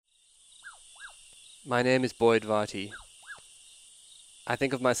My name is Boyd Varty. I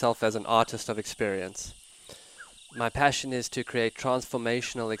think of myself as an artist of experience. My passion is to create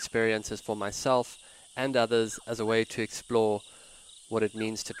transformational experiences for myself and others as a way to explore what it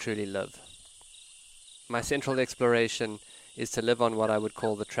means to truly live. My central exploration is to live on what I would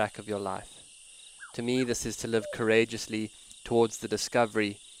call the track of your life. To me, this is to live courageously towards the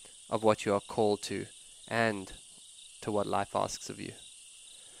discovery of what you are called to and to what life asks of you.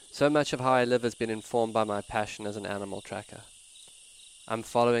 So much of how I live has been informed by my passion as an animal tracker. I'm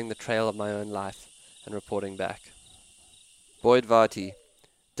following the trail of my own life and reporting back. Boyd Varty,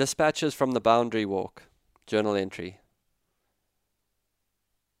 Dispatches from the Boundary Walk, journal entry.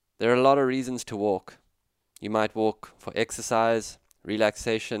 There are a lot of reasons to walk. You might walk for exercise,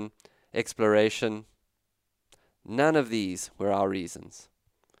 relaxation, exploration. None of these were our reasons.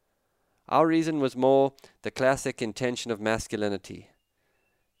 Our reason was more the classic intention of masculinity,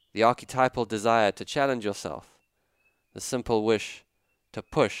 the archetypal desire to challenge yourself, the simple wish to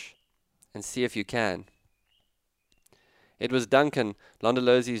push and see if you can. It was Duncan,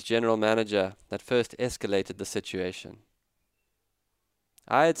 Londolosi's general manager, that first escalated the situation.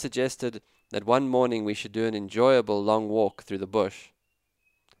 I had suggested that one morning we should do an enjoyable long walk through the bush.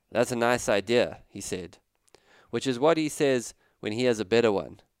 That's a nice idea, he said, which is what he says when he has a better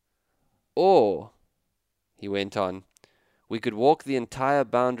one. Or, he went on, we could walk the entire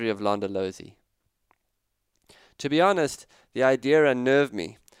boundary of Londolozi. To be honest, the idea unnerved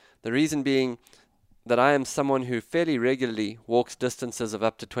me, the reason being that I am someone who fairly regularly walks distances of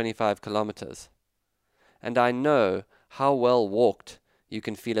up to 25 kilometers. And I know how well walked you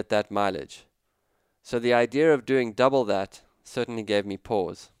can feel at that mileage. So the idea of doing double that certainly gave me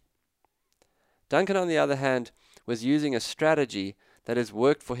pause. Duncan, on the other hand, was using a strategy that has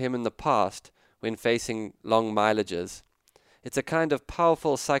worked for him in the past when facing long mileages. It's a kind of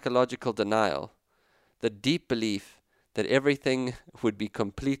powerful psychological denial, the deep belief that everything would be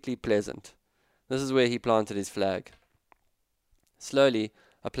completely pleasant. This is where he planted his flag. Slowly,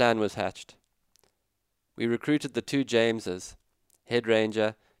 a plan was hatched. We recruited the two Jameses, Head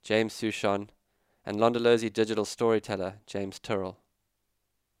Ranger James Souchon and Londolozi digital storyteller James Tyrrell.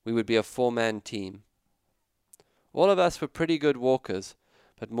 We would be a four-man team. All of us were pretty good walkers,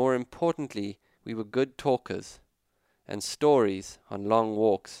 but more importantly, we were good talkers, and stories on long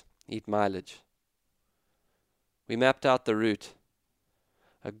walks eat mileage. We mapped out the route,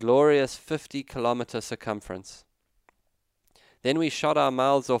 a glorious 50-kilometer circumference. Then we shot our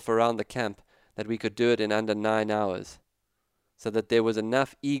mouths off around the camp that we could do it in under 9 hours, so that there was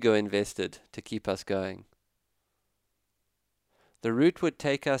enough ego invested to keep us going. The route would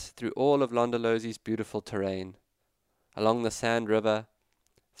take us through all of Londolosi's beautiful terrain, along the Sand River,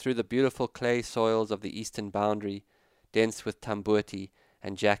 through the beautiful clay soils of the eastern boundary, dense with tambuti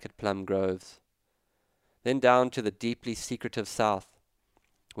and jacket plum groves, then down to the deeply secretive south,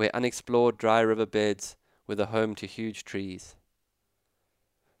 where unexplored dry river beds were the home to huge trees.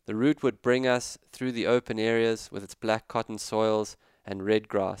 The route would bring us through the open areas with its black cotton soils and red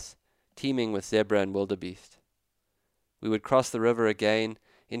grass, teeming with zebra and wildebeest. We would cross the river again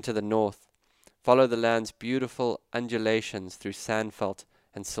into the north, follow the land's beautiful undulations through sandfelt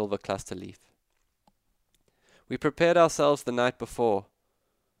and silver cluster leaf. We prepared ourselves the night before: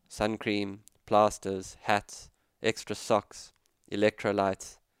 sun cream, plasters, hats, extra socks,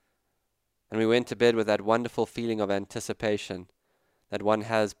 electrolytes, and we went to bed with that wonderful feeling of anticipation that one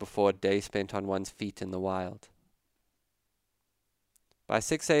has before a day spent on one's feet in the wild. By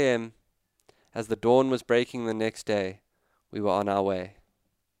 6 a.m., as the dawn was breaking the next day, we were on our way.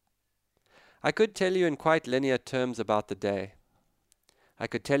 I could tell you in quite linear terms about the day. I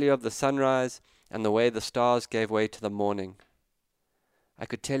could tell you of the sunrise and the way the stars gave way to the morning. I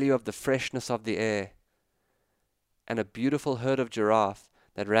could tell you of the freshness of the air and a beautiful herd of giraffe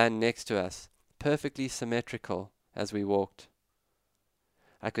that ran next to us, perfectly symmetrical as we walked.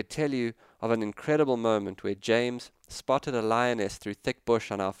 I could tell you of an incredible moment where James spotted a lioness through thick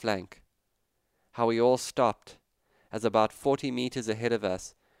bush on our flank. How we all stopped as about 40 meters ahead of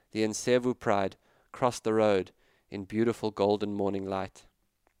us the Nsevu pride crossed the road in beautiful golden morning light.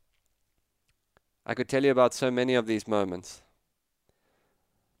 I could tell you about so many of these moments.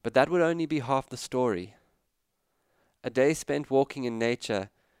 But that would only be half the story. A day spent walking in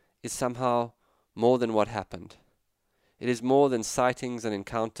nature is somehow more than what happened. It is more than sightings and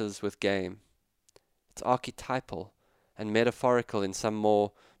encounters with game. It's archetypal and metaphorical in some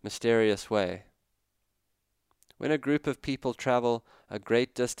more mysterious way. When a group of people travel a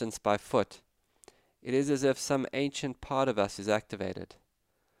great distance by foot, it is as if some ancient part of us is activated.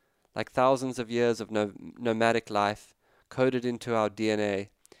 Like thousands of years of nomadic life, coded into our DNA,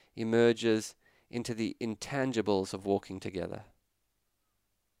 emerges into the intangibles of walking together.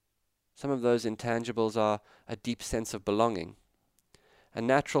 Some of those intangibles are a deep sense of belonging, a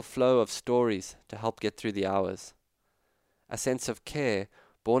natural flow of stories to help get through the hours, a sense of care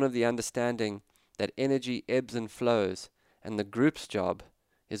born of the understanding that energy ebbs and flows, and the group's job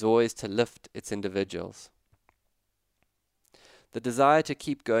is always to lift its individuals. The desire to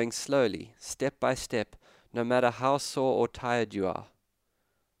keep going slowly, step by step, no matter how sore or tired you are.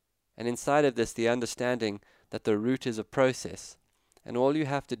 And inside of this, the understanding that the route is a process, and all you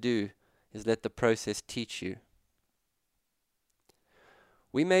have to do is let the process teach you.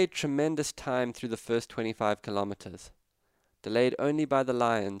 We made tremendous time through the first 25 kilometers, delayed only by the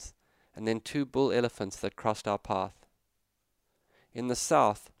lions and then 2 bull elephants that crossed our path. In the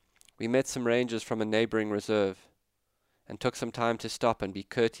south, we met some rangers from a neighboring reserve and took some time to stop and be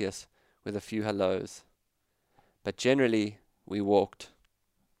courteous with a few hellos. But generally, we walked.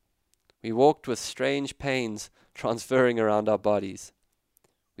 We walked with strange pains transferring around our bodies.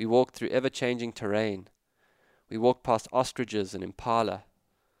 We walked through ever-changing terrain. We walked past ostriches and impala.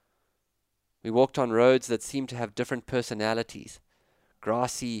 We walked on roads that seemed to have different personalities,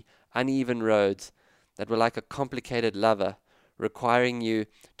 grassy, uneven roads that were like a complicated lover, requiring you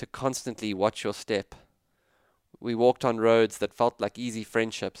to constantly watch your step. We walked on roads that felt like easy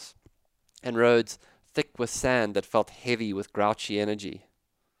friendships, and roads thick with sand that felt heavy with grouchy energy.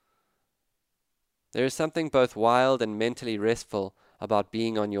 There is something both wild and mentally restful about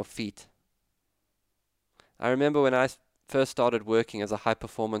being on your feet. I remember when I first started working as a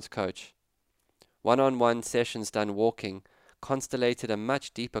high-performance coach, one-on-one sessions done walking constellated a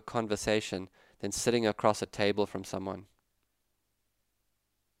much deeper conversation than sitting across a table from someone.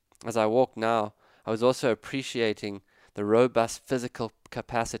 As I walk now, I was also appreciating the robust physical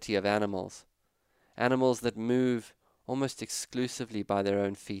capacity of animals that move almost exclusively by their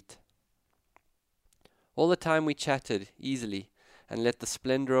own feet. All the time we chatted easily and let the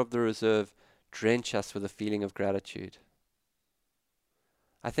splendor of the reserve drench us with a feeling of gratitude.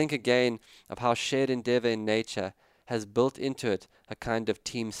 I think again of how shared endeavor in nature has built into it a kind of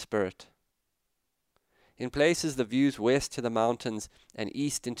team spirit. In places, the views west to the mountains and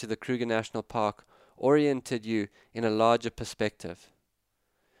east into the Kruger National Park oriented you in a larger perspective.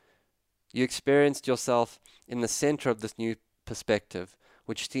 You experienced yourself in the center of this new perspective,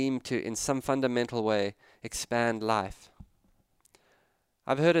 which seemed to, in some fundamental way, expand life.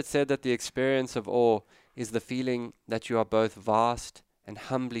 I've heard it said that the experience of awe is the feeling that you are both vast and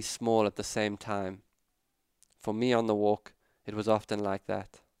humbly small at the same time. For me on the walk, it was often like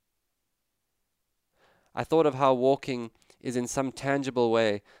that. I thought of how walking is in some tangible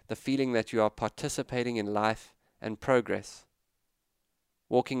way the feeling that you are participating in life and progress.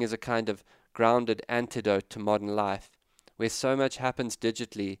 Walking is a kind of grounded antidote to modern life, where so much happens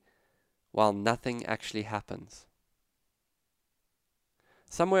digitally while nothing actually happens.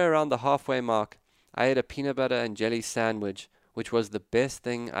 Somewhere around the halfway mark, I ate a peanut butter and jelly sandwich, which was the best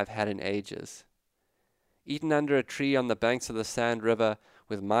thing I've had in ages. Eaten under a tree on the banks of the Sand River,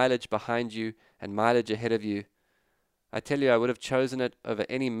 with mileage behind you and mileage ahead of you, I tell you, I would have chosen it over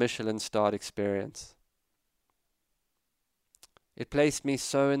any Michelin-starred experience. It placed me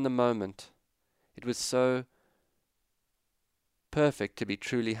so in the moment. It was so perfect to be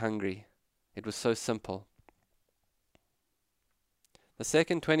truly hungry. It was so simple. The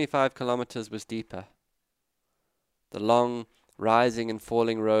second 25 kilometers was deeper. The long, rising and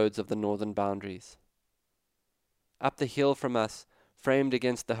falling roads of the northern boundaries. Up the hill from us, framed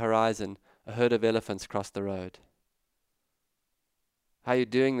against the horizon, a herd of elephants crossed the road. "How you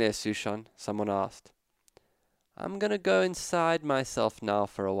doing there, Sushan?" someone asked. "I'm going to go inside myself now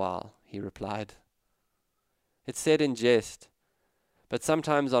for a while," he replied. It's said in jest, but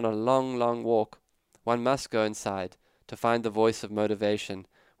sometimes on a long, long walk, one must go inside to find the voice of motivation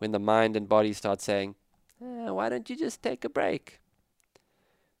when the mind and body start saying, "Why don't you just take a break?"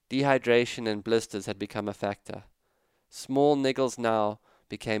 Dehydration and blisters had become a factor. Small niggles now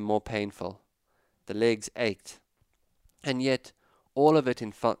became more painful. The legs ached. And yet, all of it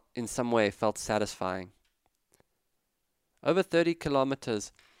in some way felt satisfying. Over 30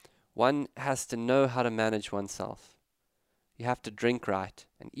 kilometers, one has to know how to manage oneself. You have to drink right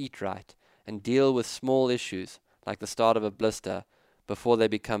and eat right and deal with small issues like the start of a blister before they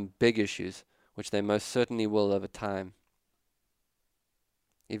become big issues, which they most certainly will over time.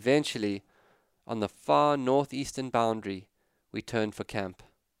 Eventually, on the far northeastern boundary, we turned for camp.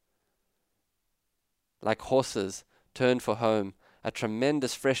 Like horses turned for home, a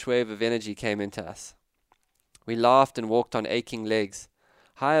tremendous fresh wave of energy came into us. We laughed and walked on aching legs.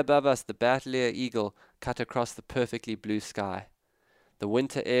 High above us, the Battle Eagle cut across the perfectly blue sky. The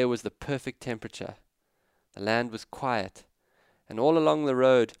winter air was the perfect temperature. The land was quiet, and all along the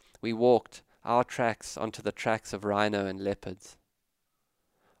road we walked our tracks onto the tracks of rhino and leopards.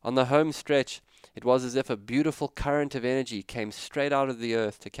 On the home stretch, it was as if a beautiful current of energy came straight out of the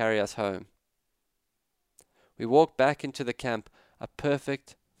earth to carry us home. We walked back into the camp, a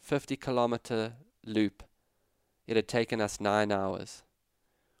perfect 50-kilometer loop. It had taken us 9 hours.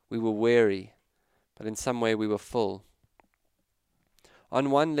 We were weary, but in some way we were full. On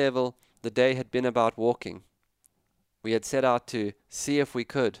one level, the day had been about walking. We had set out to see if we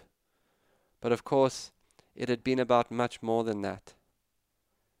could, but of course it had been about much more than that.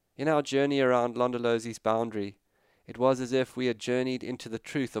 In our journey around Londolosi's boundary, it was as if we had journeyed into the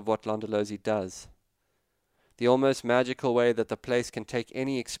truth of what Londolosi does, the almost magical way that the place can take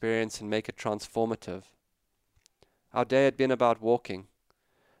any experience and make it transformative. Our day had been about walking,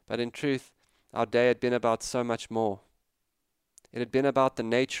 but in truth, our day had been about so much more. It had been about the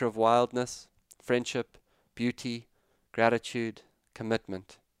nature of wildness, friendship, beauty, gratitude,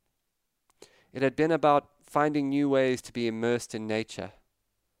 commitment. It had been about finding new ways to be immersed in nature,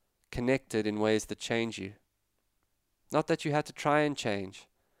 connected in ways that change you. Not that you had to try and change.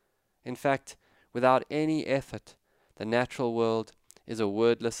 In fact, without any effort, the natural world is a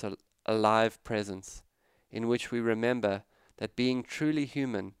wordless, alive presence in which we remember that being truly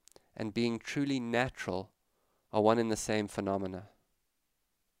human and being truly natural are one and the same phenomena.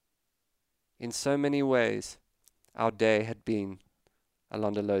 In so many ways, our day had been a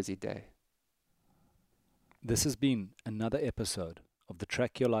Londolosi day. This has been another episode of the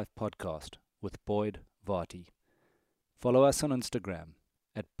Track Your Life podcast with Boyd Varty. Follow us on Instagram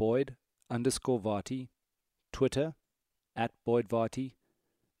at Boyd_Varty, Twitter at Boyd Varty.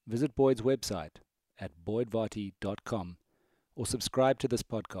 Visit Boyd's website at boydvarty.com or subscribe to this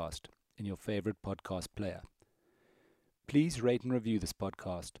podcast in your favorite podcast player. Please rate and review this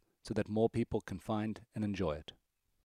podcast so that more people can find and enjoy it.